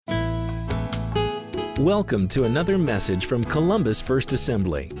Welcome to another message from Columbus First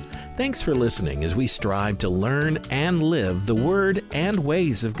Assembly. Thanks for listening as we strive to learn and live the Word and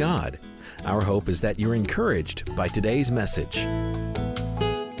ways of God. Our hope is that you're encouraged by today's message.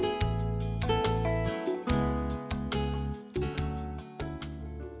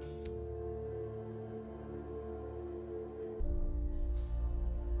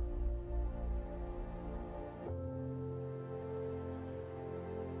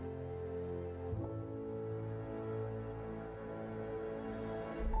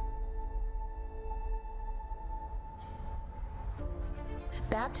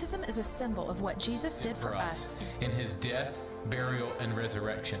 Baptism is a symbol of what Jesus did for us in his death, burial, and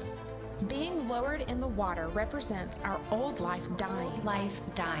resurrection. Being lowered in the water represents our old life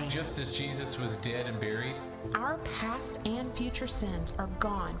dying. Just as Jesus was dead and buried, our past and future sins are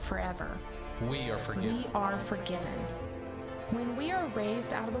gone forever. we are forgiven. When we are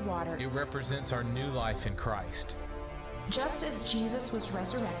raised out of the water, It represents our new life in Christ. just as Jesus was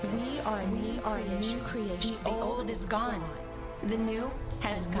resurrected, we are a new creation. The old is gone. The new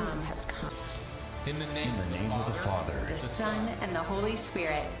has come. In the name of the Father, The Son and the Holy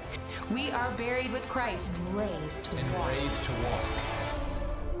Spirit. We are buried with Christ. Raised to and walk. raised to walk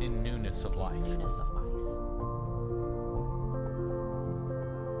in newness of life. Newness of life.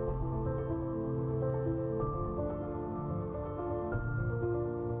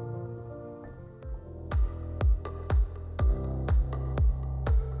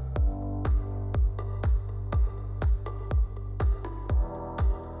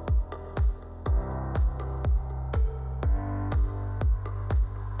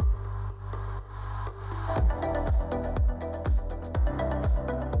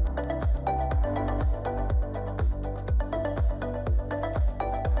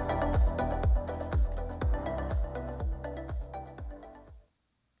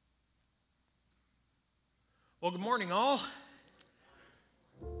 Well, good morning, all.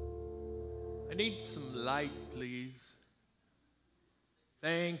 I need some light, please.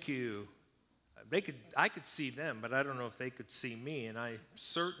 Thank you. I could see them, but I don't know if they could see me, and I'm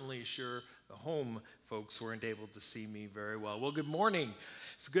certainly sure the home folks weren't able to see me very well. Well, good morning.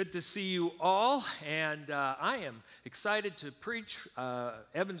 It's good to see you all, and I am excited to preach.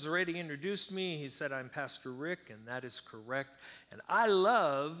 Evan's already introduced me. He said I'm Pastor Rick, and that is correct, and I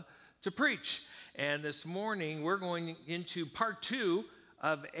love to preach. And this morning, we're going into part 2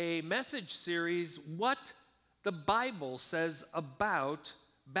 of a message series, What the Bible Says About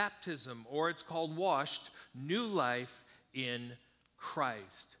Baptism, or it's called Washed, New Life in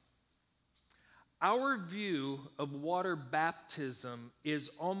Christ. Our view of water baptism is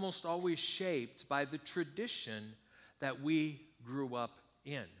almost always shaped by the tradition that we grew up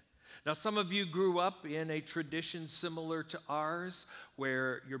in. Now, some of you grew up in a tradition similar to ours,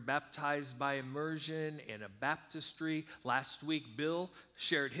 where you're baptized by immersion in a baptistry. Last week, Bill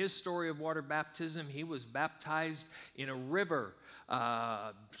shared his story of water baptism. He was baptized in a river,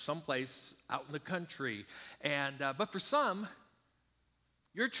 someplace out in the country. But for some,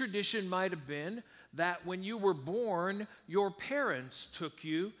 your tradition might have been that when you were born, your parents took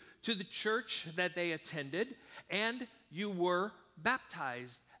you to the church that they attended, and you were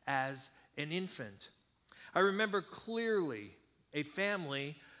baptized as an infant. I remember clearly a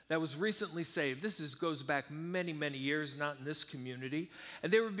family that was recently saved. This goes back many, many years, not in this community,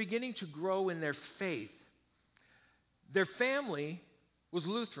 and they were beginning to grow in their faith. Their family was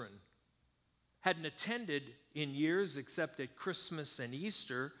Lutheran, hadn't attended in years except at Christmas and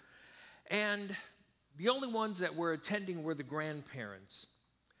Easter, and the only ones that were attending were the grandparents.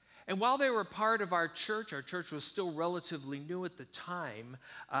 And while they were part of our church was still relatively new at the time,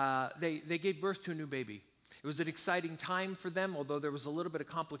 they gave birth to a new baby. It was an exciting time for them, although there was a little bit of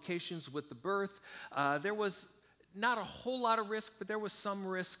complications with the birth. There was not a whole lot of risk, but there was some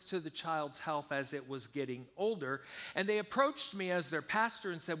risk to the child's health as it was getting older. And they approached me as their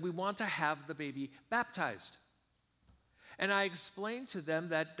pastor and said, "We want to have the baby baptized." And I explained to them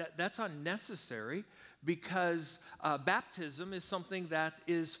that that's unnecessary, because baptism is something that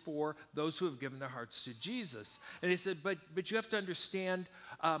is for those who have given their hearts to Jesus. And they said, but you have to understand,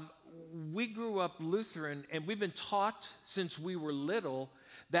 we grew up Lutheran, and we've been taught since we were little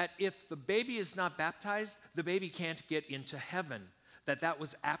that if the baby is not baptized, the baby can't get into heaven, that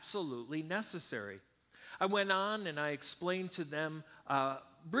was absolutely necessary. I went on and I explained to them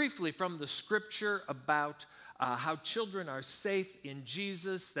briefly from the scripture about how children are safe in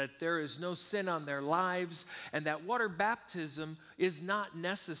Jesus, that there is no sin on their lives, and that water baptism is not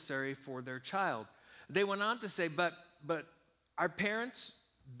necessary for their child. They went on to say, but our parents,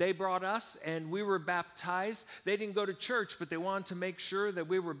 they brought us and we were baptized. They didn't go to church, but they wanted to make sure that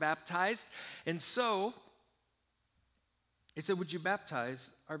we were baptized. And so they said, would you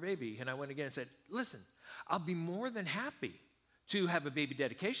baptize our baby? And I went again and said, listen, I'll be more than happy to have a baby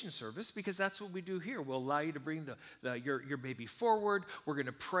dedication service, because that's what we do here. We'll allow you to bring your baby forward. We're going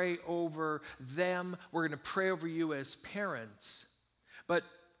to pray over them. We're going to pray over you as parents. But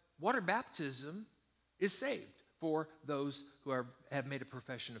water baptism is saved for those who have made a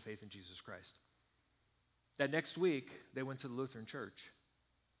profession of faith in Jesus Christ. That next week, they went to the Lutheran church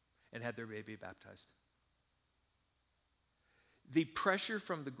and had their baby baptized. The pressure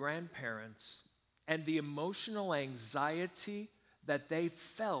from the grandparents and the emotional anxiety that they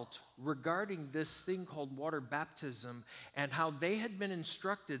felt regarding this thing called water baptism, and how they had been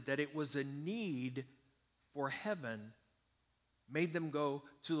instructed that it was a need for heaven, made them go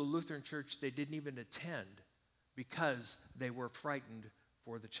to the Lutheran church they didn't even attend because they were frightened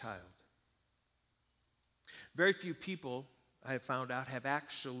for the child. Very few people, I have found out, have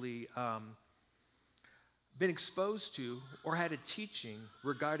actually been exposed to or had a teaching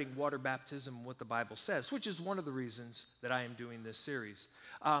regarding water baptism and what the Bible says, which is one of the reasons that I am doing this series.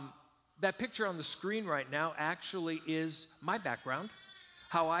 That picture on the screen right now actually is my background,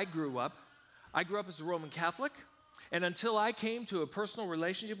 how I grew up. I grew up as a Roman Catholic, and until I came to a personal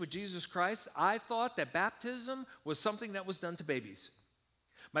relationship with Jesus Christ, I thought that baptism was something that was done to babies.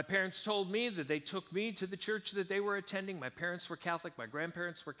 My parents told me that they took me to the church that they were attending. My parents were Catholic. My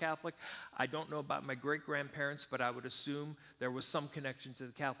grandparents were Catholic. I don't know about my great-grandparents, but I would assume there was some connection to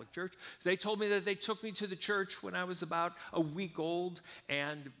the Catholic Church. They told me that they took me to the church when I was about a week old,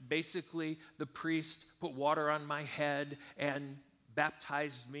 and basically the priest put water on my head and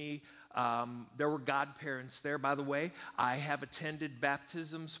baptized me. There were godparents there, by the way. I have attended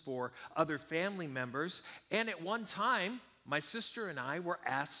baptisms for other family members, and at one time, my sister and I were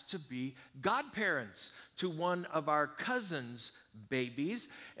asked to be godparents to one of our cousins' babies.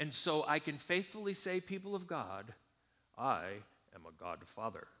 And so I can faithfully say, people of God, I am a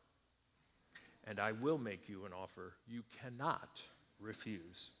godfather. And I will make you an offer you cannot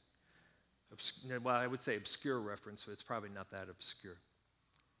refuse. Well, I would say obscure reference, but it's probably not that obscure.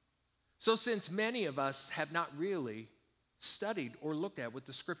 So since many of us have not really studied or looked at what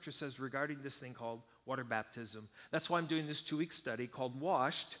the scripture says regarding this thing called water baptism, that's why I'm doing this 2-week study called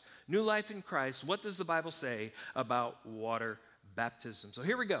Washed, New Life in Christ. What does the Bible say about water baptism? So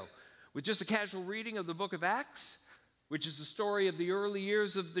here we go. With just a casual reading of the book of Acts, which is the story of the early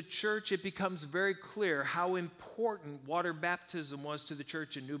years of the church, it becomes very clear how important water baptism was to the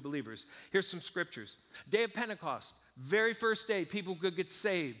church and new believers. Here's some scriptures. Day of Pentecost. Very first day, people could get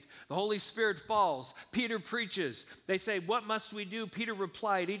saved. The Holy Spirit falls. Peter preaches. They say, what must we do? Peter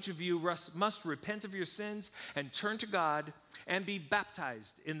replied, each of you must repent of your sins and turn to God and be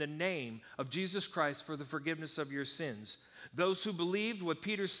baptized in the name of Jesus Christ for the forgiveness of your sins. Those who believed what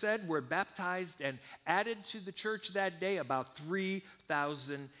Peter said were baptized and added to the church that day, about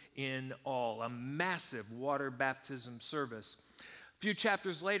 3,000 in all. A massive water baptism service. A few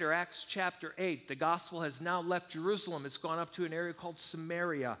chapters later, Acts chapter 8, the gospel has now left Jerusalem. It's gone up to an area called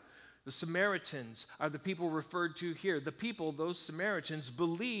Samaria. The Samaritans are the people referred to here. The people, those Samaritans,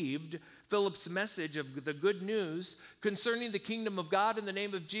 believed Philip's message of the good news concerning the kingdom of God in the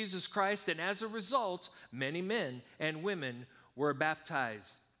name of Jesus Christ, and as a result, many men and women were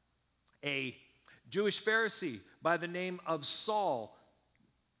baptized. A Jewish Pharisee by the name of Saul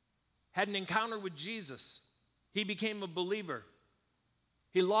had an encounter with Jesus. He became a believer.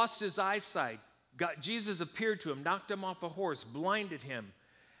 He lost his eyesight. Jesus appeared to him, knocked him off a horse, blinded him,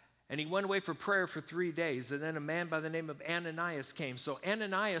 and he went away for prayer for 3 days. And then a man by the name of Ananias came. So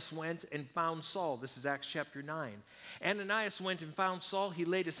Ananias went and found Saul. This is Acts chapter 9. Ananias went and found Saul. He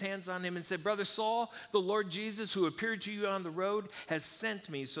laid his hands on him and said, Brother Saul, the Lord Jesus, who appeared to you on the road, has sent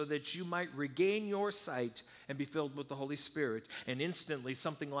me so that you might regain your sight and be filled with the Holy Spirit. And instantly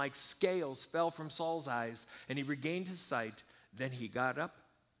something like scales fell from Saul's eyes, and he regained his sight. Then he got up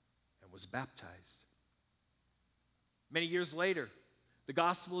and was baptized. Many years later, the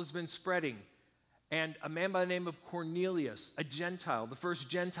gospel has been spreading, and a man by the name of Cornelius, a Gentile, the first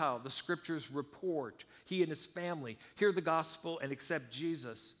Gentile, the scriptures report, he and his family hear the gospel and accept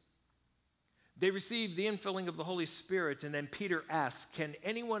Jesus. They receive the infilling of the Holy Spirit, and then Peter asks, can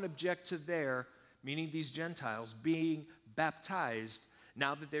anyone object to their, meaning these Gentiles, being baptized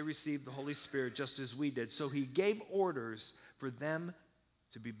now that they received the Holy Spirit just as we did? So he gave orders for them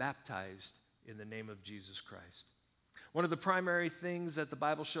to be baptized in the name of Jesus Christ. One of the primary things that the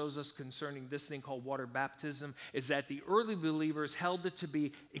Bible shows us concerning this thing called water baptism is that the early believers held it to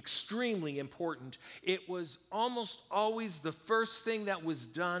be extremely important. It was almost always the first thing that was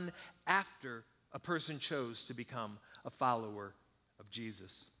done after a person chose to become a follower of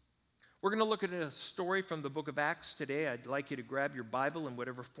Jesus. We're going to look at a story from the book of Acts today. I'd like you to grab your Bible in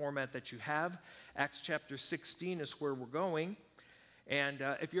whatever format that you have. Acts chapter 16 is where we're going. And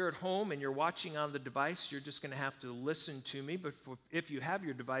if you're at home and you're watching on the device, you're just going to have to listen to me. But if you have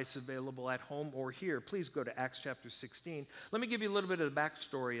your device available at home or here, please go to Acts chapter 16. Let me give you a little bit of the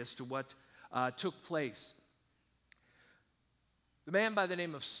backstory as to what took place. The man by the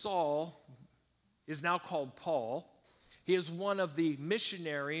name of Saul is now called Paul. He is one of the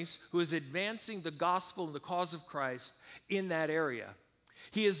missionaries who is advancing the gospel and the cause of Christ in that area.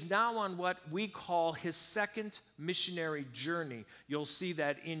 He is now on what we call his second missionary journey. You'll see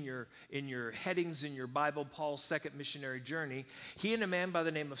that in your headings in your Bible, Paul's second missionary journey. He and a man by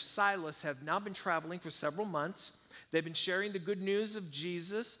the name of Silas have now been traveling for several months. They've been sharing the good news of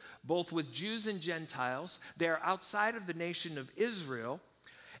Jesus, both with Jews and Gentiles. They are outside of the nation of Israel,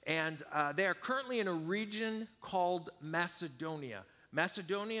 and they are currently in a region called Macedonia.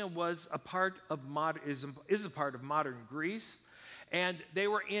 Macedonia was a part of is a part of modern Greece. And they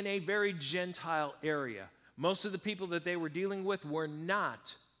were in a very Gentile area. Most of the people that they were dealing with were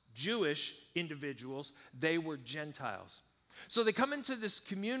not Jewish individuals. They were Gentiles. So they come into this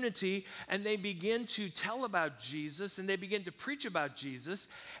community and they begin to tell about Jesus and they begin to preach about Jesus.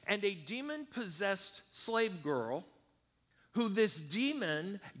 And a demon-possessed slave girl, who this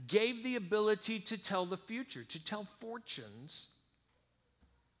demon gave the ability to tell the future, to tell fortunes,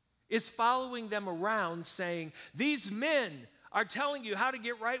 is following them around saying, "These men are telling you how to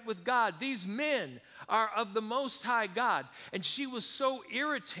get right with God. These men are of the Most High God." And she was so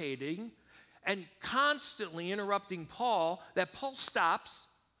irritating and constantly interrupting Paul that Paul stops,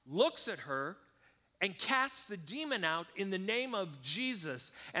 looks at her, and casts the demon out in the name of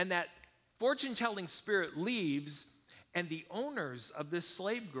Jesus. And that fortune-telling spirit leaves, and the owners of this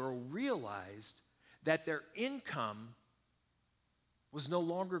slave girl realized that their income was no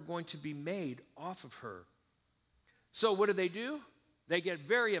longer going to be made off of her. So what do? They get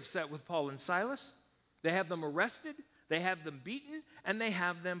very upset with Paul and Silas. They have them arrested, they have them beaten, and they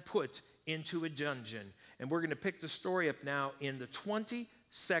have them put into a dungeon. And we're going to pick the story up now in the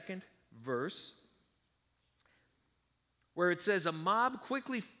 22nd verse, where it says, "A mob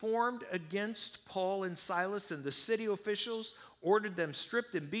quickly formed against Paul and Silas, and the city officials ordered them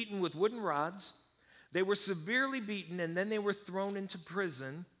stripped and beaten with wooden rods. They were severely beaten, and then they were thrown into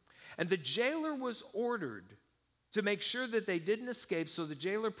prison. And the jailer was ordered to make sure that they didn't escape, so the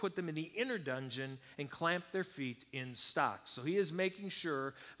jailer put them in the inner dungeon and clamped their feet in stocks." So he is making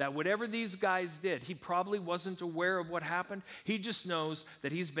sure that whatever these guys did, he probably wasn't aware of what happened. He just knows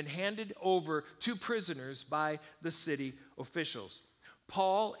that he's been handed over to prisoners by the city officials.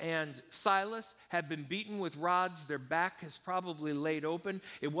 Paul and Silas have been beaten with rods. Their back is probably laid open.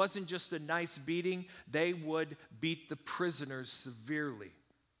 It wasn't just a nice beating. They would beat the prisoners severely.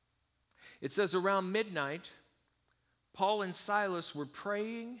 It says around midnight, Paul and Silas were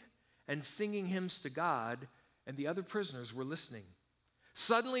praying and singing hymns to God, and the other prisoners were listening.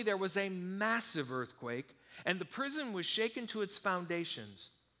 Suddenly there was a massive earthquake, and the prison was shaken to its foundations.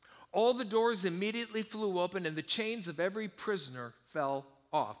 All the doors immediately flew open, and the chains of every prisoner fell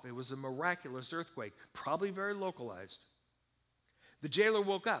off. It was a miraculous earthquake, probably very localized. The jailer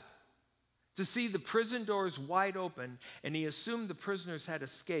woke up to see the prison doors wide open, and he assumed the prisoners had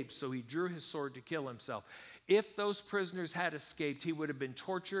escaped, so he drew his sword to kill himself. If those prisoners had escaped, he would have been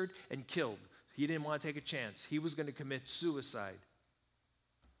tortured and killed. He didn't want to take a chance. He was going to commit suicide.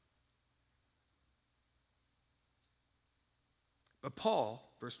 But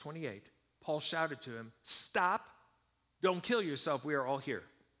Paul, verse 28, Paul shouted to him, "Stop, don't kill yourself, we are all here."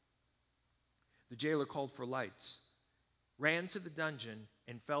 The jailer called for lights, ran to the dungeon,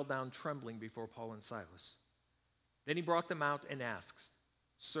 and fell down trembling before Paul and Silas. Then he brought them out and asked,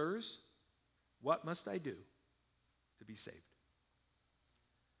 "Sirs, what must I do to be saved?"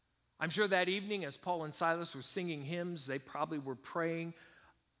 I'm sure that evening, as Paul and Silas were singing hymns, they probably were praying.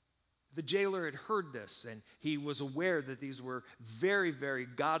 The jailer had heard this, and he was aware that these were very, very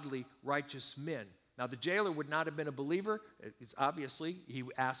godly, righteous men. Now, the jailer would not have been a believer. It's obviously, he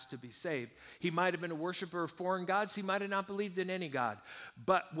asked to be saved. He might have been a worshiper of foreign gods. He might have not believed in any god.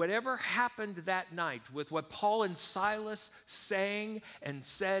 But whatever happened that night with what Paul and Silas sang and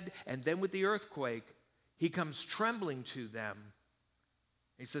said, and then with the earthquake, he comes trembling to them.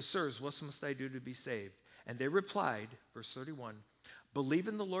 He says, "Sirs, what must I do to be saved?" And they replied, verse 31, "Believe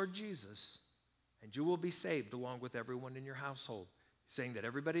in the Lord Jesus, and you will be saved along with everyone in your household. Saying that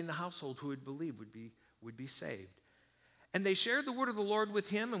everybody in the household who would believe would be saved. And they shared the word of the Lord with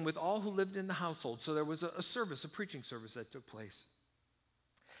him and with all who lived in the household. So there was a preaching service that took place.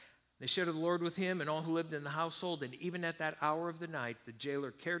 They shared the Lord with him and all who lived in the household, and even at that hour of the night, the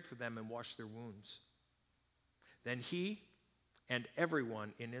jailer cared for them and washed their wounds. Then he and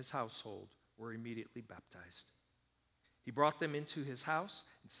everyone in his household were immediately baptized. He brought them into his house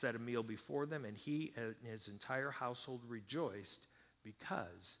and set a meal before them, and he and his entire household rejoiced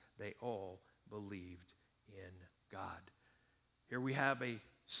because they all believed in God. Here we have a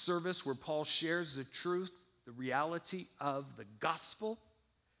service where Paul shares the truth, the reality of the gospel.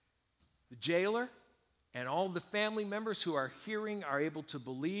 The jailer and all the family members who are hearing are able to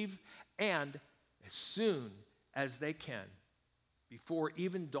believe, and as soon as they can, before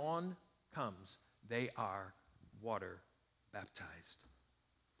even dawn comes, they are water baptized.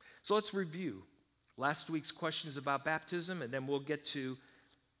 So let's review last week's questions about baptism, and then we'll get to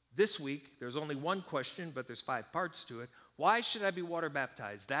this week. There's only one question, but there's 5 parts to it. Why should I be water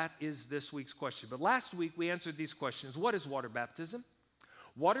baptized? That is this week's question. But last week we answered these questions. What is water baptism?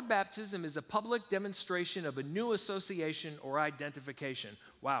 Water baptism is a public demonstration of a new association or identification.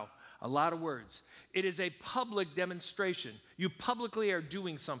 Wow, a lot of words. It is a public demonstration. You publicly are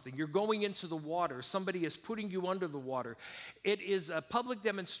doing something. You're going into the water. Somebody is putting you under the water. It is a public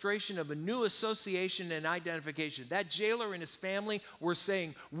demonstration of a new association and identification. That jailer and his family were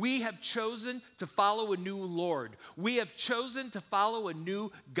saying, we have chosen to follow a new Lord. We have chosen to follow a new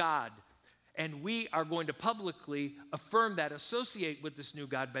God. And we are going to publicly affirm that, associate with this new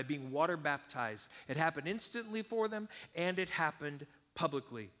God by being water baptized. It happened instantly for them, and it happened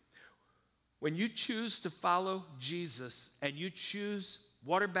publicly. When you choose to follow Jesus and you choose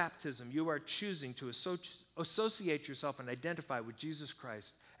water baptism, you are choosing to associate yourself and identify with Jesus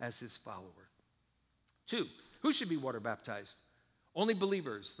Christ as his follower. 2, who should be water baptized? Only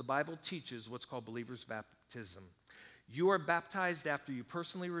believers. The Bible teaches what's called believer's baptism. You are baptized after you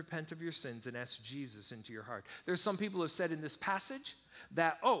personally repent of your sins and ask Jesus into your heart. There's some people who have said in this passage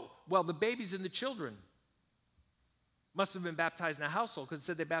that, the babies and the children must have been baptized in a household because it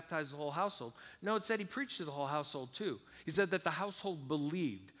said they baptized the whole household. No, it said he preached to the whole household too. He said that the household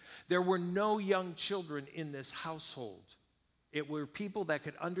believed. There were no young children in this household. It were people that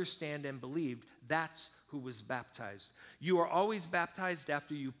could understand and believed. That's who was baptized. You are always baptized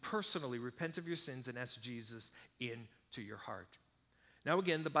after you personally repent of your sins and ask Jesus into your heart. Now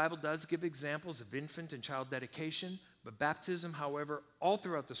again, the Bible does give examples of infant and child dedication, but baptism, however, all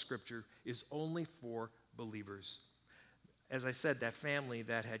throughout the scripture is only for believers. As I said, that family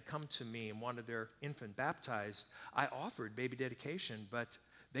that had come to me and wanted their infant baptized, I offered baby dedication, but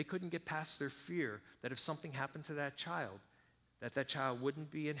they couldn't get past their fear that if something happened to that child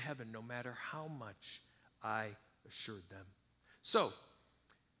wouldn't be in heaven no matter how much I assured them. So,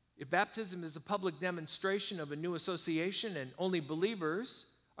 if baptism is a public demonstration of a new association and only believers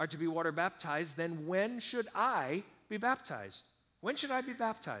are to be water baptized, then when should I be baptized? When should I be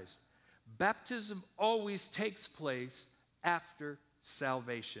baptized? Baptism always takes place after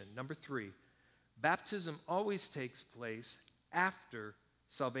salvation. Number 3, baptism always takes place after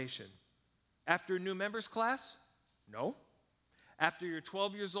salvation. After a new members class? No. After you're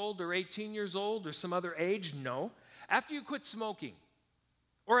 12 years old or 18 years old or some other age? No. After you quit smoking?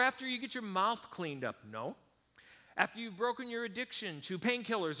 Or after you get your mouth cleaned up? No. After you've broken your addiction to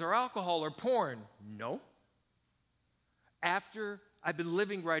painkillers or alcohol or porn? No. After I've been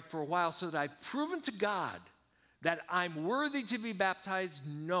living right for a while so that I've proven to God that I'm worthy to be baptized?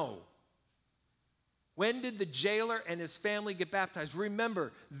 No. When did the jailer and his family get baptized?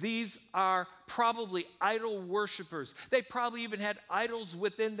 Remember, these are probably idol worshipers. They probably even had idols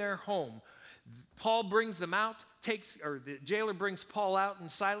within their home. Paul brings them out, the jailer brings Paul out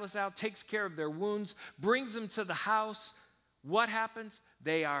and Silas out, takes care of their wounds, brings them to the house. What happens?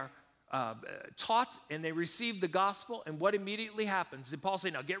 They are taught and they receive the gospel, and what immediately happens? Did Paul say,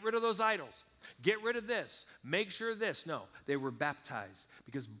 now get rid of those idols, get rid of this, make sure this? No, they were baptized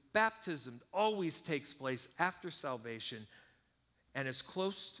because baptism always takes place after salvation and as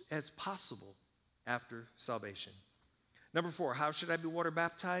close as possible after salvation. Number 4, how should I be water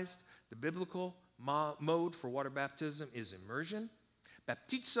baptized? The biblical mode for water baptism is immersion.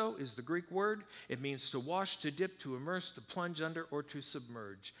 Baptizo is the Greek word. It means to wash, to dip, to immerse, to plunge under, or to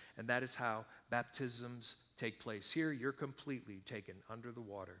submerge. And that is how baptisms take place. Here, you're completely taken under the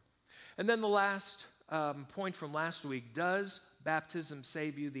water. And then the last point from last week, does baptism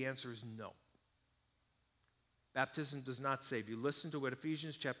save you? The answer is no. Baptism does not save you. Listen to what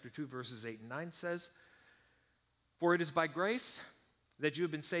Ephesians chapter 2, verses 8 and 9 says. For it is by grace that you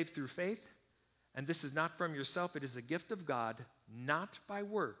have been saved through faith, And this is not from yourself, it is a gift of God, not by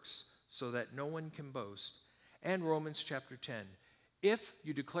works, so that no one can boast. And Romans chapter 10. If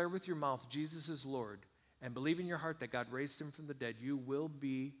you declare with your mouth Jesus is Lord and believe in your heart that God raised him from the dead, you will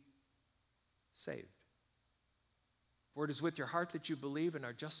be saved. For it is with your heart that you believe and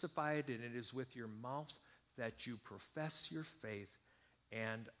are justified, and it is with your mouth that you profess your faith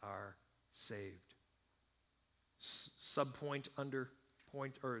and are saved. Subpoint under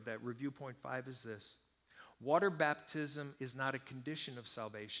point, or that review point 5 is this. Water baptism is not a condition of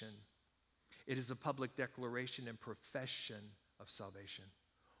salvation. It is a public declaration and profession of salvation.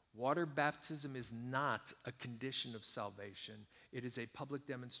 Water baptism is not a condition of salvation. It is a public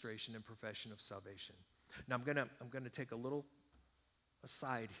demonstration and profession of salvation. Now I'm going to take a little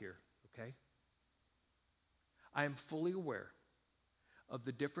aside here, okay? I am fully aware of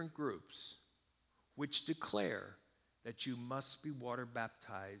the different groups which declare that you must be water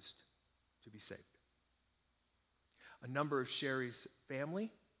baptized to be saved. A number of Sherry's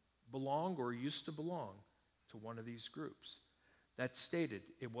family belong or used to belong to one of these groups that stated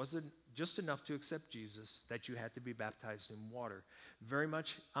it wasn't just enough to accept Jesus, that you had to be baptized in water. Very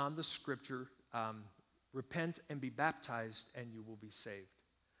much on the scripture, repent and be baptized and you will be saved.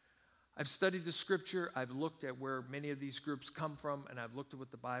 I've studied the scripture, I've looked at where many of these groups come from, and I've looked at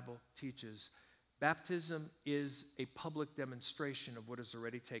what the Bible teaches. Baptism is a public demonstration of what has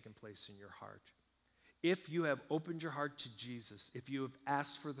already taken place in your heart. If you have opened your heart to Jesus, if you have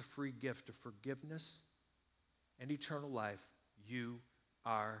asked for the free gift of forgiveness and eternal life, you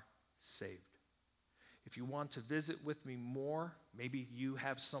are saved. If you want to visit with me more, maybe you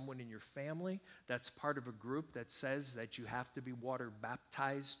have someone in your family that's part of a group that says that you have to be water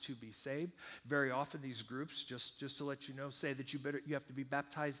baptized to be saved. Very often these groups, just to let you know, say that you have to be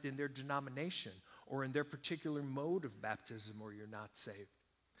baptized in their denomination or in their particular mode of baptism or you're not saved.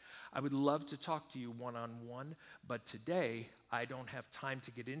 I would love to talk to you one-on-one, but today I don't have time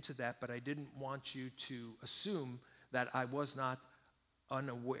to get into that, but I didn't want you to assume that I was not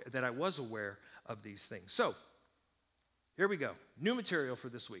unaware, that I was aware of these things. So, here we go. New material for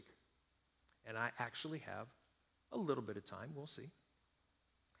this week. And I actually have a little bit of time. We'll see.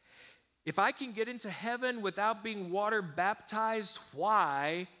 If I can get into heaven without being water baptized,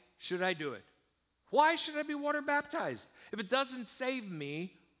 why should I do it? Why should I be water baptized? If it doesn't save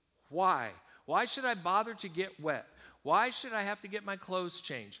me, why? Why should I bother to get wet? Why should I have to get my clothes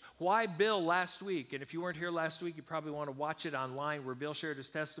changed? Why Bill last week? And if you weren't here last week, you probably want to watch it online where Bill shared his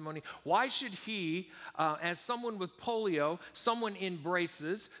testimony. Why should he, as someone with polio, someone in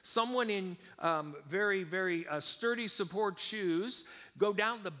braces, someone in very, very sturdy support shoes, go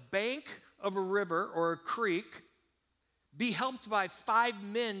down the bank of a river or a creek, be helped by 5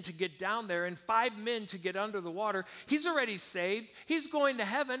 men to get down there and 5 men to get under the water? He's already saved. He's going to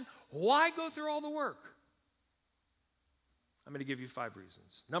heaven. Why go through all the work? I'm going to give you 5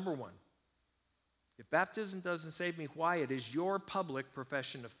 reasons. Number 1, if baptism doesn't save me, why? It is your public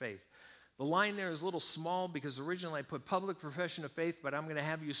profession of faith. The line there is a little small because originally I put public profession of faith, but I'm going to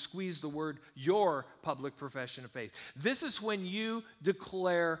have you squeeze the word your public profession of faith. This is when you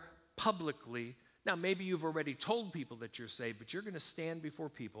declare publicly. Now, maybe you've already told people that you're saved, but you're going to stand before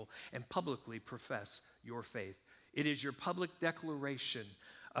people and publicly profess your faith. It is your public declaration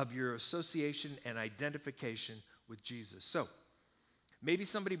of your association and identification with Jesus. So, maybe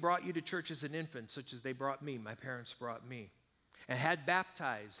somebody brought you to church as an infant, such as they brought me, my parents brought me, and had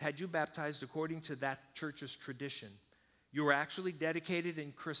you baptized according to that church's tradition. You were actually dedicated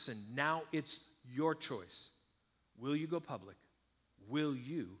and christened. Now it's your choice. Will you go public? Will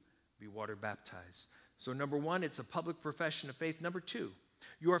you be water baptized? So number 1, it's a public profession of faith. Number 2,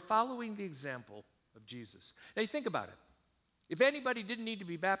 you are following the example of Jesus. Now you think about it. If anybody didn't need to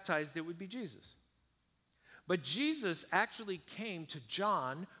be baptized, it would be Jesus. But Jesus actually came to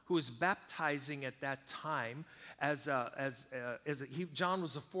John, who was baptizing at that time, John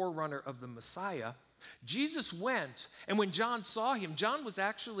was a forerunner of the Messiah. Jesus went, and when John saw him, John was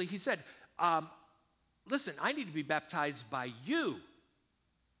actually, he said, listen, I need to be baptized by you.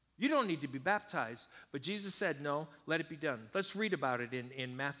 You don't need to be baptized. But Jesus said, no, let it be done. Let's read about it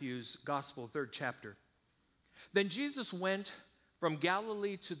in Matthew's Gospel, 3rd chapter. Then Jesus went from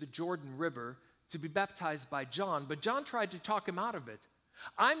Galilee to the Jordan River to be baptized by John, but John tried to talk him out of it.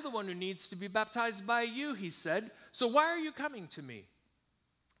 I'm the one who needs to be baptized by you, he said, so why are you coming to me?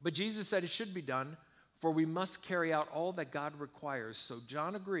 But Jesus said it should be done, for we must carry out all that God requires. So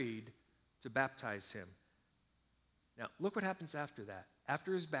John agreed to baptize him. Now, look what happens after that.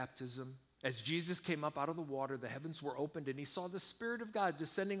 After his baptism, as Jesus came up out of the water, the heavens were opened, and he saw the Spirit of God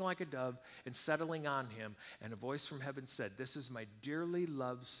descending like a dove and settling on him. And a voice from heaven said, "This is my dearly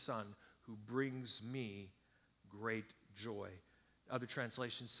loved Son, who brings me great joy. Other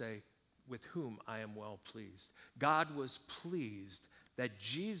translations say, with whom I am well pleased. God was pleased that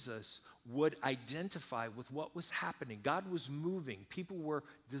Jesus would identify with what was happening. God was moving. People were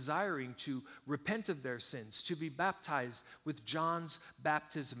desiring to repent of their sins, to be baptized with John's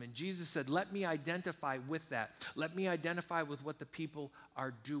baptism. And Jesus said, let me identify with that. Let me identify with what the people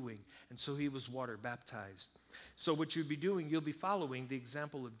are doing. And so he was water baptized. So what you'll be doing, you'll be following the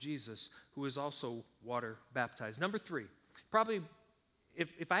example of Jesus, who is also water baptized. Number 3, probably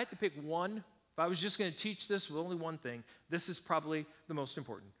if I had to pick one, if I was just going to teach this with only one thing, this is probably the most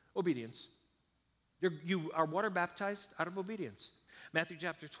important. Obedience. You are water baptized out of obedience. Matthew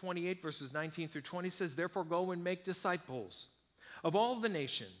chapter 28, verses 19 through 20 says, therefore go and make disciples of all the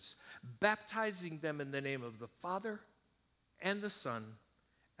nations, baptizing them in the name of the Father and the Son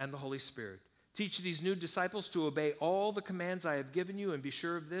and the Holy Spirit. Teach these new disciples to obey all the commands I have given you, and be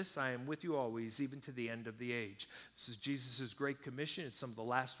sure of this, I am with you always, even to the end of the age. This is Jesus' great commission. It's some of the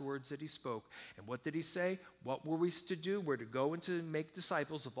last words that he spoke. And what did he say? What were we to do? We're to go and to make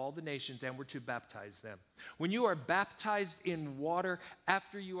disciples of all the nations, and we're to baptize them. When you are baptized in water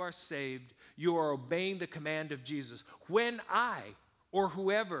after you are saved, you are obeying the command of Jesus. When I, or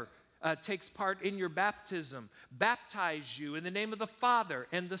whoever takes part in your baptism, baptize you in the name of the Father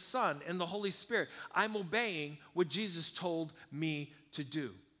and the Son and the Holy Spirit, I'm obeying what Jesus told me to do.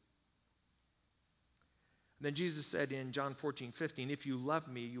 And then Jesus said in John 14:15, if you love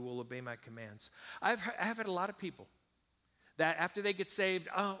me, you will obey my commands. I have had a lot of people that after they get saved,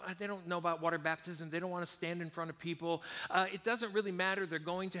 they don't know about water baptism. They don't want to stand in front of people. It doesn't really matter. They're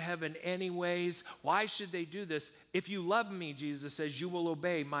going to heaven anyways. Why should they do this? If you love me, Jesus says, you will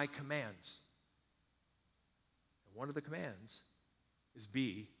obey my commands. And one of the commands is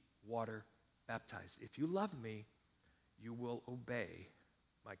be water baptized. If you love me, you will obey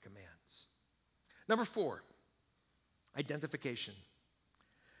my commands. Number 4, identification.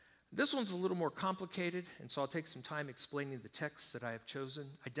 This one's a little more complicated, and so I'll take some time explaining the text that I have chosen.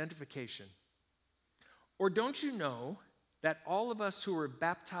 Identification. Or don't you know that all of us who were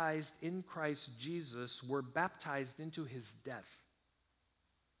baptized in Christ Jesus were baptized into his death?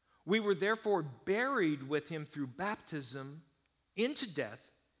 We were therefore buried with him through baptism into death,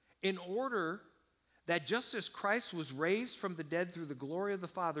 in order that just as Christ was raised from the dead through the glory of the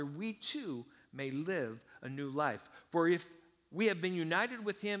Father, we too may live a new life. For if we have been united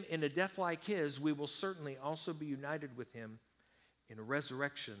with him in a death like his, we will certainly also be united with him in a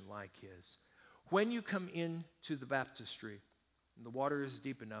resurrection like his. When you come into the baptistry, and the water is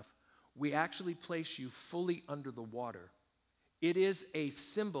deep enough, we actually place you fully under the water. It is a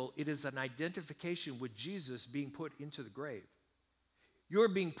symbol, it is an identification with Jesus being put into the grave. You're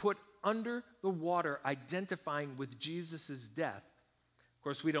being put under the water, identifying with Jesus' death. Of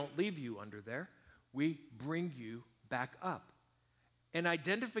course, we don't leave you under there. We bring you back up. An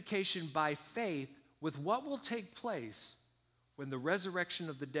identification by faith with what will take place when the resurrection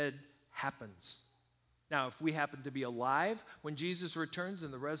of the dead happens. Now, if we happen to be alive when Jesus returns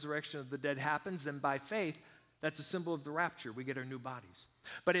and the resurrection of the dead happens, then by faith, that's a symbol of the rapture. We get our new bodies.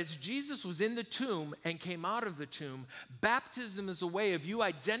 But as Jesus was in the tomb and came out of the tomb, baptism is a way of you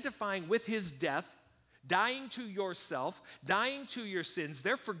identifying with his death, dying to yourself, dying to your sins.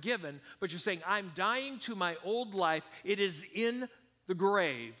 They're forgiven, but you're saying, I'm dying to my old life. It is in the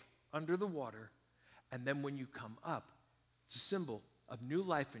grave under the water. And then when you come up, it's a symbol of new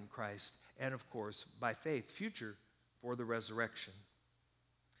life in Christ and, of course, by faith, future for the resurrection.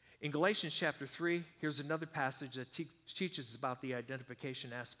 In Galatians chapter 3, here's another passage that teaches about the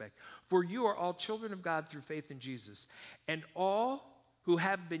identification aspect. For you are all children of God through faith in Jesus, and all who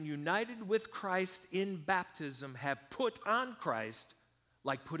have been united with Christ in baptism have put on Christ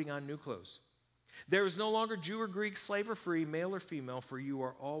like putting on new clothes. There is no longer Jew or Greek, slave or free, male or female, for you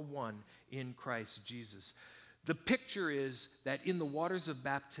are all one in Christ Jesus. The picture is that in the waters of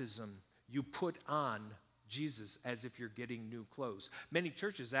baptism, you put on Jesus as if you're getting new clothes. Many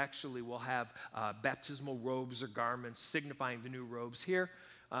churches actually will have baptismal robes or garments signifying the new robes. Here,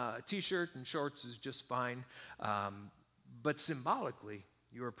 a t-shirt and shorts is just fine, but symbolically,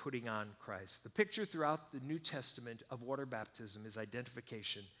 you are putting on Christ. The picture throughout the New Testament of water baptism is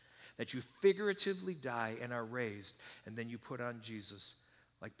identification, that you figuratively die and are raised, and then you put on Jesus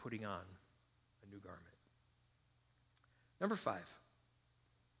like putting on a new garment. Number 5,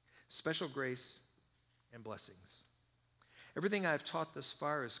 special grace and blessings. Everything I've taught thus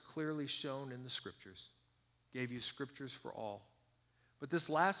far is clearly shown in the Scriptures. Gave you Scriptures for all. But this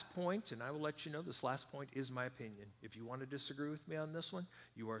last point, and I will let you know, this last point is my opinion. If you want to disagree with me on this one,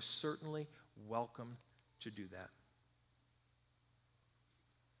 you are certainly welcome to do that.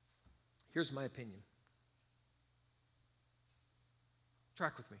 Here's my opinion.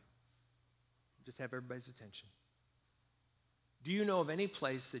 Track with me. Just have everybody's attention. Do you know of any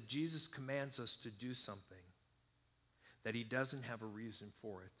place that Jesus commands us to do something that he doesn't have a reason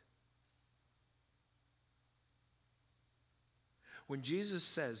for it? When Jesus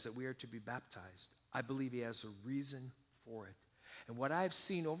says that we are to be baptized, I believe he has a reason for it. And what I've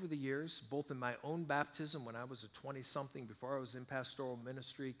seen over the years, both in my own baptism when I was a 20-something, before I was in pastoral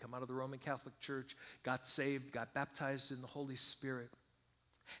ministry, come out of the Roman Catholic Church, got saved, got baptized in the Holy Spirit.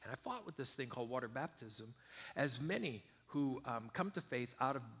 And I fought with this thing called water baptism, as many who come to faith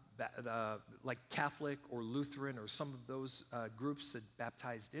out of like Catholic or Lutheran or some of those groups that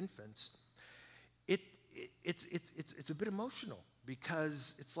baptized infants, it's a bit emotional.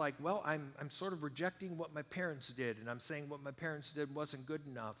 Because it's like, well, I'm sort of rejecting what my parents did, and I'm saying what my parents did wasn't good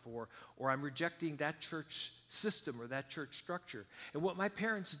enough, or I'm rejecting that church system or that church structure. And what my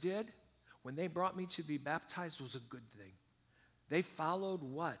parents did when they brought me to be baptized was a good thing. They followed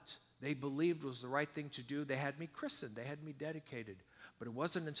what they believed was the right thing to do. They had me christened, they had me dedicated. But it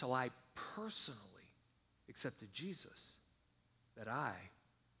wasn't until I personally accepted Jesus that I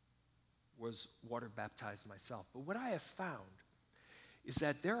was water baptized myself. But what I have found is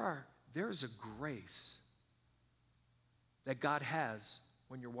that there is a grace that God has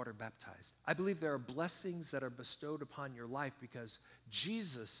when you're water baptized. I believe there are blessings that are bestowed upon your life because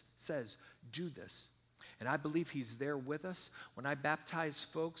Jesus says, do this. And I believe he's there with us. When I baptize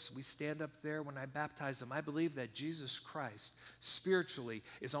folks, we stand up there. When I baptize them, I believe that Jesus Christ spiritually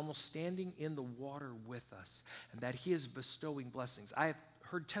is almost standing in the water with us and that he is bestowing blessings. I have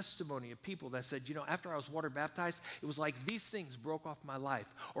heard testimony of people that said, after I was water baptized, it was like these things broke off my life,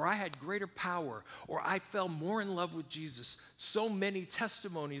 or I had greater power, or I fell more in love with Jesus. So many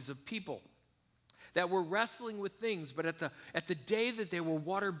testimonies of people that were wrestling with things, but at the day that they were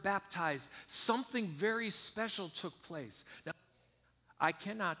water baptized, something very special took place. Now, I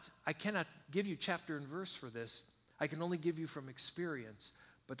cannot give you chapter and verse for this. I can only give you from experience,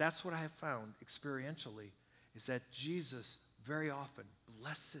 but that's what I have found experientially, is that Jesus very often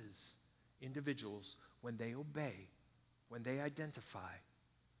blesses individuals when they obey, when they identify,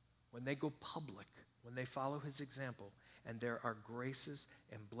 when they go public, when they follow his example, and there are graces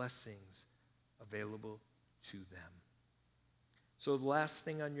and blessings available to them. So the last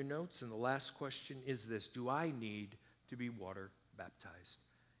thing on your notes and the last question is this: do I need to be water baptized?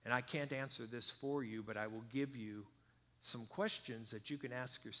 And I can't answer this for you, but I will give you some questions that you can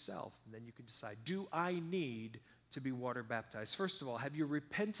ask yourself, and then you can decide, do I need to be water baptized? First of all, have you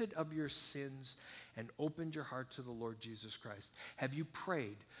repented of your sins and opened your heart to the Lord Jesus Christ? Have you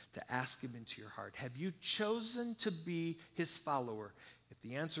prayed to ask him into your heart? Have you chosen to be his follower? If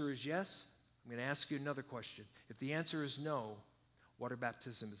the answer is yes, I'm going to ask you another question. If the answer is no, water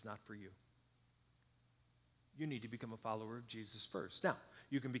baptism is not for you. You need to become a follower of Jesus first. Now,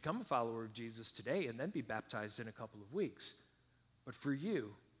 you can become a follower of Jesus today and then be baptized in a couple of weeks. But for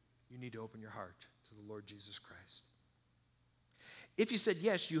you, you need to open your heart to the Lord Jesus Christ. If you said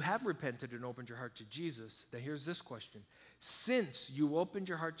yes, you have repented and opened your heart to Jesus, then here's this question. Since you opened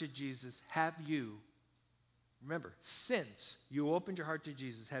your heart to Jesus, remember, since you opened your heart to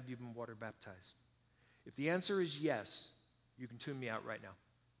Jesus, have you been water baptized? If the answer is yes, you can tune me out right now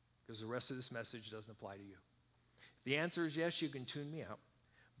because the rest of this message doesn't apply to you. If the answer is yes, you can tune me out.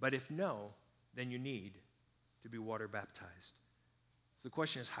 But if no, then you need to be water baptized. So the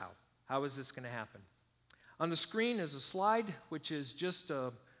question is how? How is this going to happen? On the screen is a slide, which is just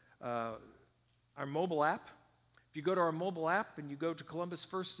our mobile app. If you go to our mobile app and you go to Columbus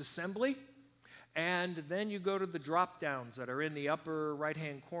First Assembly, and then you go to the drop-downs that are in the upper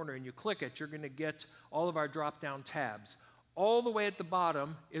right-hand corner, and you click it, you're going to get all of our drop-down tabs. All the way at the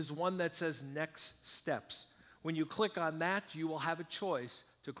bottom is one that says Next Steps. When you click on that, you will have a choice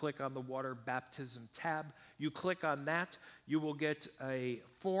to click on the water baptism tab. You click on that, you will get a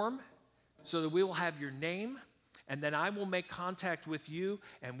form so that we will have your name, and then I will make contact with you,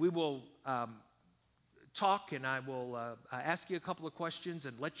 and we will talk, and I will ask you a couple of questions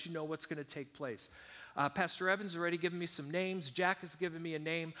and let you know what's going to take place. Pastor Evans already given me some names. Jack has given me a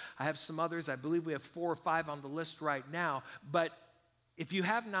name. I have some others. I believe we have 4 or 5 on the list right now. But if you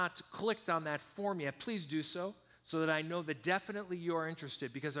have not clicked on that form yet, please do so that I know that definitely you are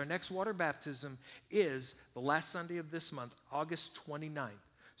interested, because our next water baptism is the last Sunday of this month, August 29th.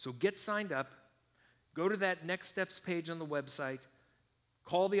 So get signed up. Go to that Next Steps page on the website.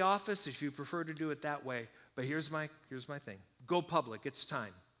 Call the office if you prefer to do it that way. But here's my thing. Go public. It's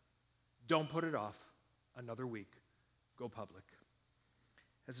time. Don't put it off another week. Go public.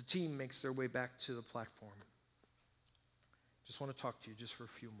 As the team makes their way back to the platform, just want to talk to you just for a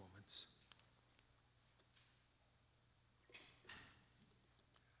few moments.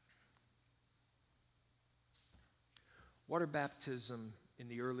 Water baptism in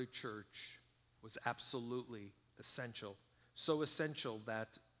the early church was absolutely essential. So essential that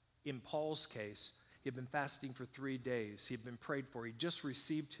in Paul's case, he had been fasting for 3 days. He had been prayed for. He just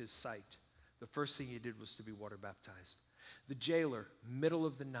received his sight. The first thing he did was to be water baptized. The jailer, middle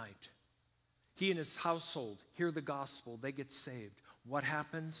of the night, he and his household hear the gospel. They get saved. What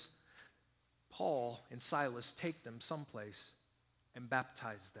happens? Paul and Silas take them someplace and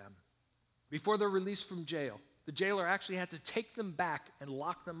baptize them. Before they're released from jail, the jailer actually had to take them back and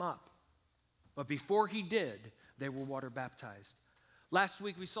lock them up. But before he did, they were water baptized. Last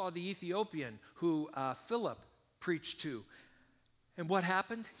week we saw the Ethiopian who Philip preached to. And what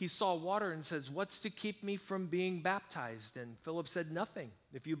happened? He saw water and says, "What's to keep me from being baptized?" And Philip said, "Nothing,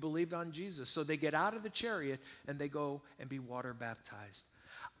 if you believed on Jesus." So they get out of the chariot and they go and be water baptized.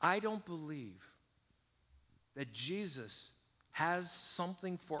 I don't believe that Jesus has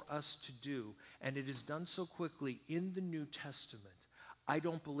something for us to do, and it is done so quickly in the New Testament. I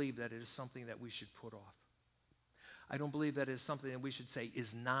don't believe that it is something that we should put off. I don't believe that it is something that we should say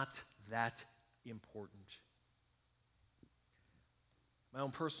is not that important. My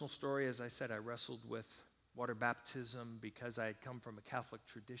own personal story, as I said, I wrestled with water baptism because I had come from a Catholic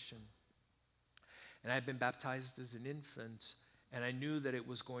tradition. And I had been baptized as an infant, and I knew that it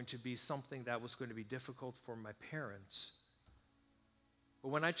was going to be something that was going to be difficult for my parents. But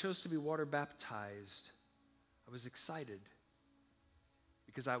when I chose to be water baptized, I was excited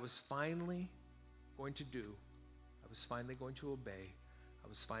because I was finally going to do, I was finally going to obey, I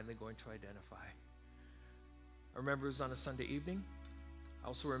was finally going to identify. I remember it was on a Sunday evening. I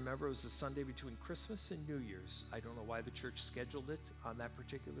also remember it was the Sunday between Christmas and New Year's. I don't know why the church scheduled it on that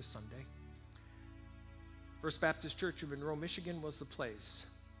particular Sunday. First Baptist Church of Monroe, Michigan was the place.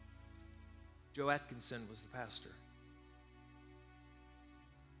 Joe Atkinson was the pastor.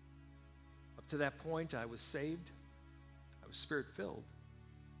 Up to that point, I was saved. I was spirit-filled,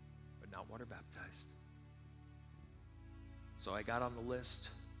 but not water baptized. So I got on the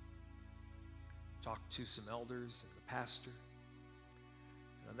list, talked to some elders and the pastor.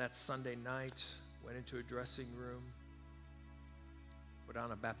 And on that Sunday night, went into a dressing room, put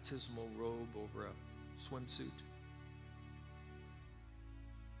on a baptismal robe over a swimsuit,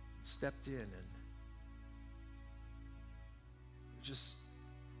 stepped in, and just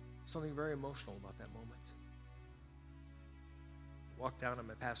something very emotional about that moment. Walked down and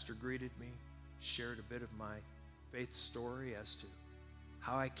my pastor greeted me, shared a bit of my faith story as to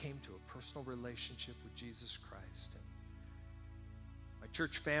how I came to a personal relationship with Jesus Christ. And my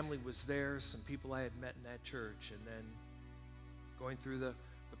church family was there, some people I had met in that church, and then going through the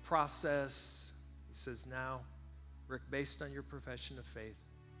process, he says, "Now, Rick, based on your profession of faith,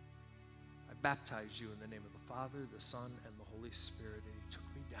 I baptize you in the name of the Father, the Son, and the Holy Spirit." And he took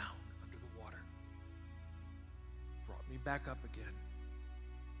me down under the water, brought me back up again.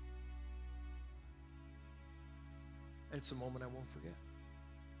 And it's a moment I won't forget.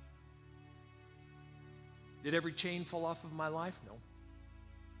 Did every chain fall off of my life? No.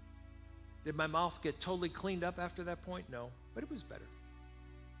 Did my mouth get totally cleaned up after that point? No, but it was better.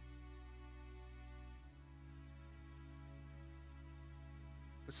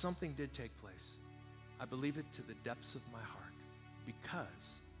 But something did take place. I believe it to the depths of my heart,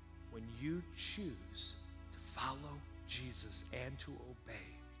 because when you choose to follow Jesus and to obey,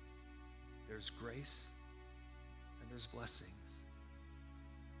 there's grace and there's blessings.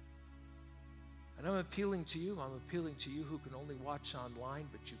 And I'm appealing to you who can only watch online,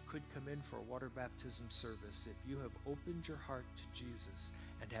 but you could come in for a water baptism service. If you have opened your heart to Jesus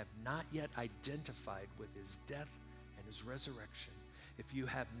and have not yet identified with his death and his resurrection, if you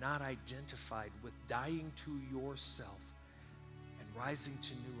have not identified with dying to yourself and rising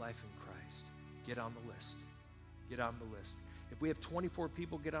to new life in Christ, get on the list. Get on the list. If we have 24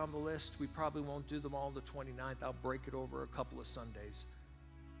 people get on the list, we probably won't do them all the 29th. I'll break it over a couple of Sundays.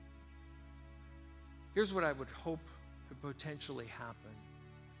 Here's what I would hope could potentially happen,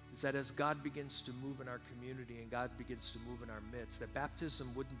 is that as God begins to move in our community and God begins to move in our midst, that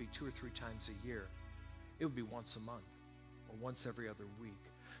baptism wouldn't be 2 or 3 times a year. It would be once a month or once every other week,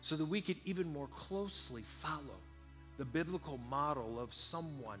 so that we could even more closely follow the biblical model of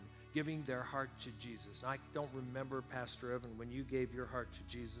someone giving their heart to Jesus. Now, I don't remember, Pastor Evan, when you gave your heart to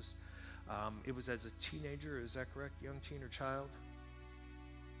Jesus. It was as a teenager, is that correct? Young teen or child?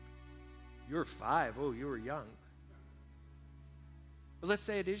 You were 5. Oh, you were young. But let's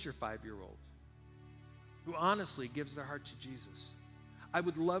say it is your 5-year-old who honestly gives their heart to Jesus. I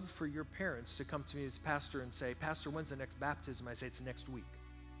would love for your parents to come to me as pastor and say, "Pastor, when's the next baptism?" I say, "It's next week."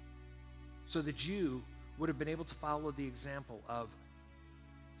 So that you would have been able to follow the example of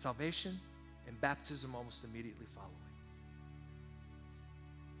salvation and baptism almost immediately following.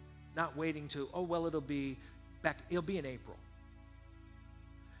 not waiting to, oh, well, it'll be in April.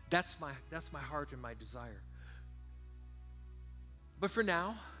 That's my heart and my desire. But for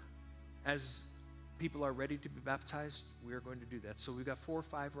now, as people are ready to be baptized, we are going to do that. So we've got 4 or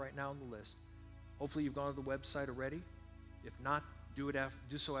 5 right now on the list. Hopefully you've gone to the website already. If not, do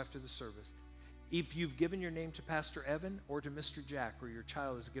so after the service. If you've given your name to Pastor Evan or to Mr. Jack, or your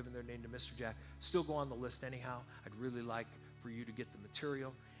child has given their name to Mr. Jack, still go on the list anyhow. I'd really like for you to get the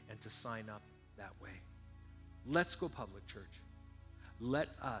material and to sign up that way. Let's go public, church. Let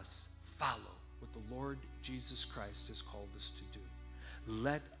us follow what the Lord Jesus Christ has called us to do.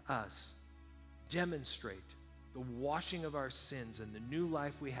 Let us demonstrate the washing of our sins and the new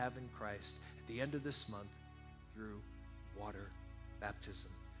life we have in Christ at the end of this month through water baptism.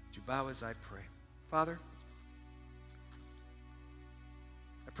 Would you bow as I pray? Father,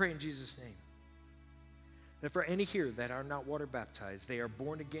 I pray in Jesus' name that for any here that are not water baptized, they are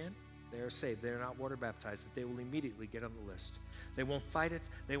born again, they are saved, they are not water baptized, that they will immediately get on the list. They won't fight it,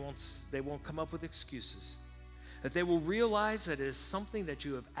 they won't come up with excuses. That they will realize that it is something that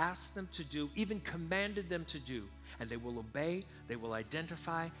you have asked them to do, even commanded them to do, and they will obey, they will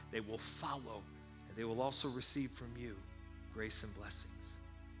identify, they will follow, and they will also receive from you grace and blessings.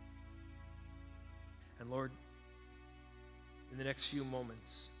 And Lord, in the next few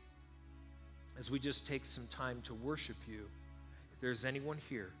moments, as we just take some time to worship you, if there's anyone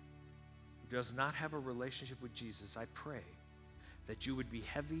here who does not have a relationship with Jesus, I pray that you would be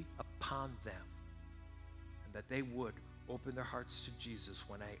heavy upon them and that they would open their hearts to Jesus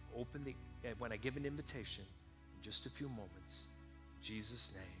when I give an invitation in just a few moments. In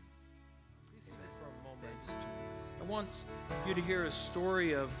Jesus' name. Please amen. For a moment. I want you to hear a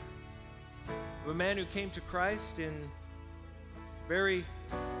story of a man who came to Christ in very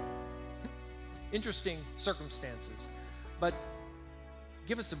interesting circumstances. But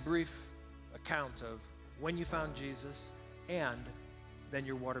give us a brief account of when you found Jesus and then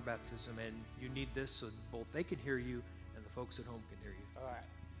your water baptism. And you need this so both they can hear you and the folks at home can hear you.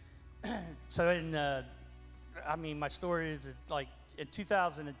 All right. So my story is like in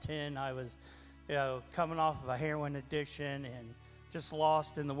 2010, I was, coming off of a heroin addiction and just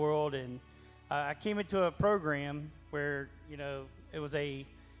lost in the world. And I came into a program where, it was a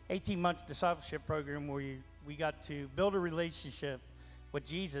 18-month discipleship program where we got to build a relationship with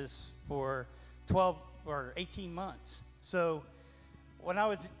Jesus for 12 or 18 months. So when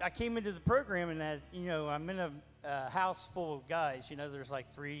I came into the program, and as I'm in a house full of guys. There's like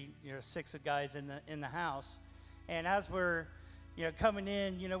 6 guys in the house, and as we're coming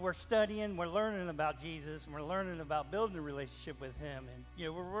in, we're studying, we're learning about Jesus, and we're learning about building a relationship with Him,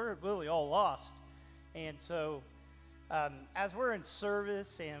 and we're really all lost. And so as we're in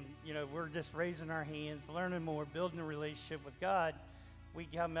service and we're just raising our hands, learning more, building a relationship with God, we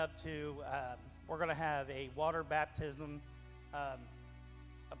come up to we're going to have a water baptism, a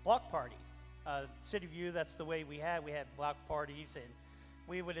block party. City View, that's the way we had block parties, and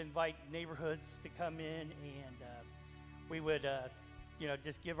we would invite neighborhoods to come in, and we would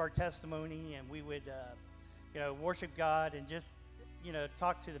just give our testimony, and we would worship God and just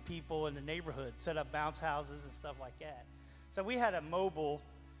talk to the people in the neighborhood, set up bounce houses and stuff like that. So we had a mobile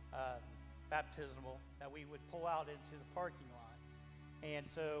baptismal that we would pull out into the parking lot, and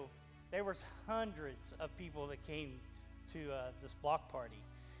so there was hundreds of people that came to this block party.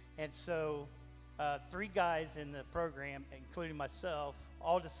 And so 3 guys in the program, including myself,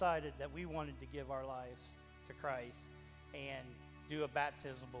 all decided that we wanted to give our lives to Christ and do a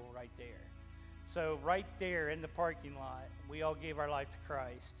baptismal right there. So right there in the parking lot, we all gave our life to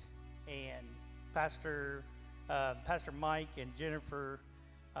Christ. And Pastor Mike and Jennifer,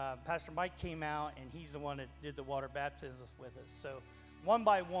 Pastor Mike came out, and he's the one that did the water baptism with us. So one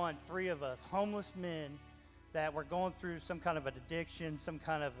by one, 3 of us, homeless men, that were going through some kind of an addiction, some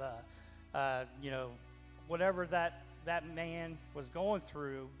kind of, whatever that man was going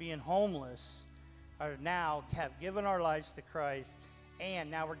through, being homeless, are now have given our lives to Christ,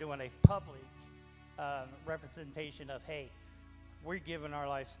 and now we're doing a public representation of, hey, we're giving our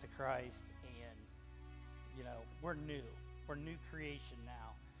lives to Christ, and, we're new creation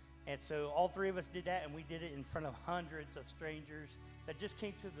now. And so all 3 of us did that, and we did it in front of hundreds of strangers that just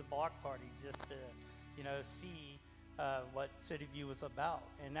came to the block party just to see what City View was about.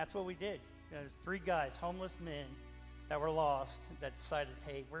 And that's what we did. There's 3 guys, homeless men that were lost, that decided,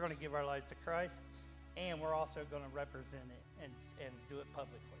 hey, we're going to give our lives to Christ, and we're also going to represent it and do it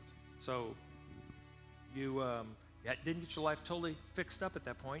publicly. So you didn't get your life totally fixed up at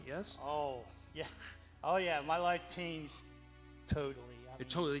that point, yes? Oh, yeah. Oh, yeah. My life changed totally. mean, It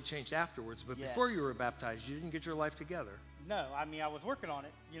totally changed afterwards, but Yes. before you were baptized, you didn't get your life together. no, I mean, I was working on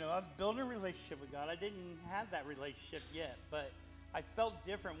it. You know, I was building a relationship with God. I didn't have that relationship yet, but I felt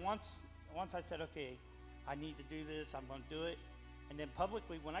different once I said, okay, I need to do this. I'm going to do it. And then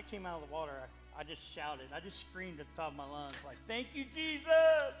publicly, when I came out of the water, I just shouted. I just screamed at the top of my lungs, like, thank you,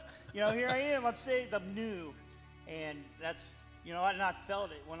 Jesus. You know, here I am. I'm saved. I'm new. And that's, you know, and I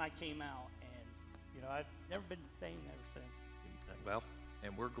felt it when I came out. And, you know, I've never been the same ever since. Well,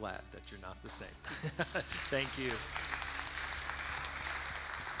 and we're glad that you're not the same. Thank you.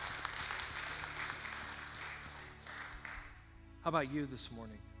 How about you this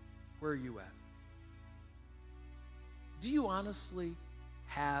morning? Where are you at? Do you honestly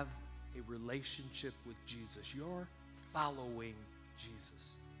have a relationship with Jesus? You're following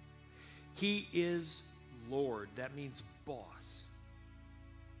Jesus. He is Lord. That means boss.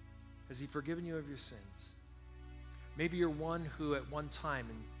 Has he forgiven you of your sins? Maybe you're one who at one time,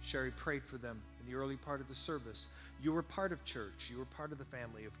 and Sherry prayed for them in the early part of the service, you were part of church. You were part of the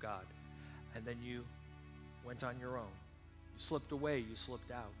family of God. And then you went on your own. You slipped away. You slipped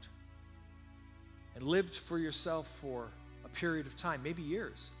out. And lived for yourself for a period of time, maybe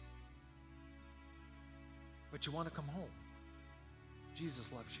years. But you want to come home. Jesus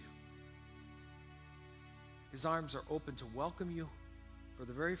loves you. His arms are open to welcome you for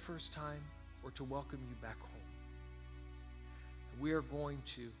the very first time or to welcome you back home. And we are going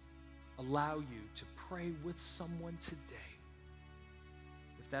to allow you to pray with someone today,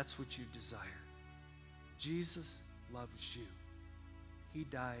 if that's what you desire. Jesus loves you. He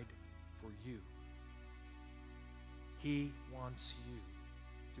died for you. He wants you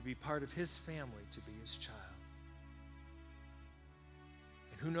to be part of his family, to be his child.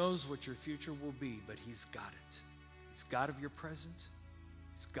 And who knows what your future will be, but he's got it. He's God of your present.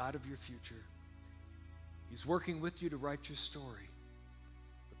 He's God of your future. He's working with you to write your story.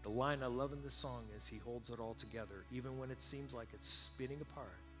 But the line I love in this song is he holds it all together. Even when it seems like it's spinning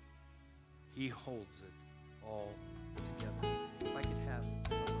apart, he holds it all together. If I could have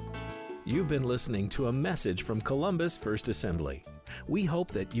someone. You've been listening to a message from Columbus First Assembly. We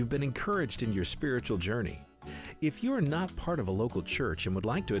hope that you've been encouraged in your spiritual journey. If you are not part of a local church and would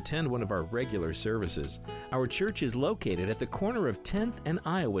like to attend one of our regular services, our church is located at the corner of 10th and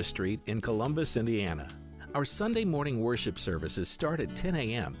Iowa Street in Columbus, Indiana. Our Sunday morning worship services start at 10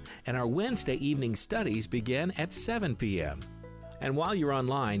 a.m. and our Wednesday evening studies begin at 7 p.m. And while you're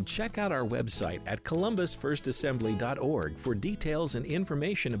online, check out our website at columbusfirstassembly.org for details and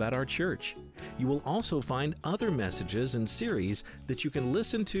information about our church. You will also find other messages and series that you can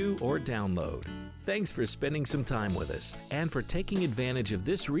listen to or download. Thanks for spending some time with us and for taking advantage of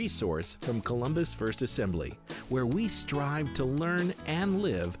this resource from Columbus First Assembly, where we strive to learn and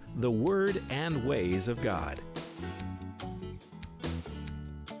live the Word and ways of God.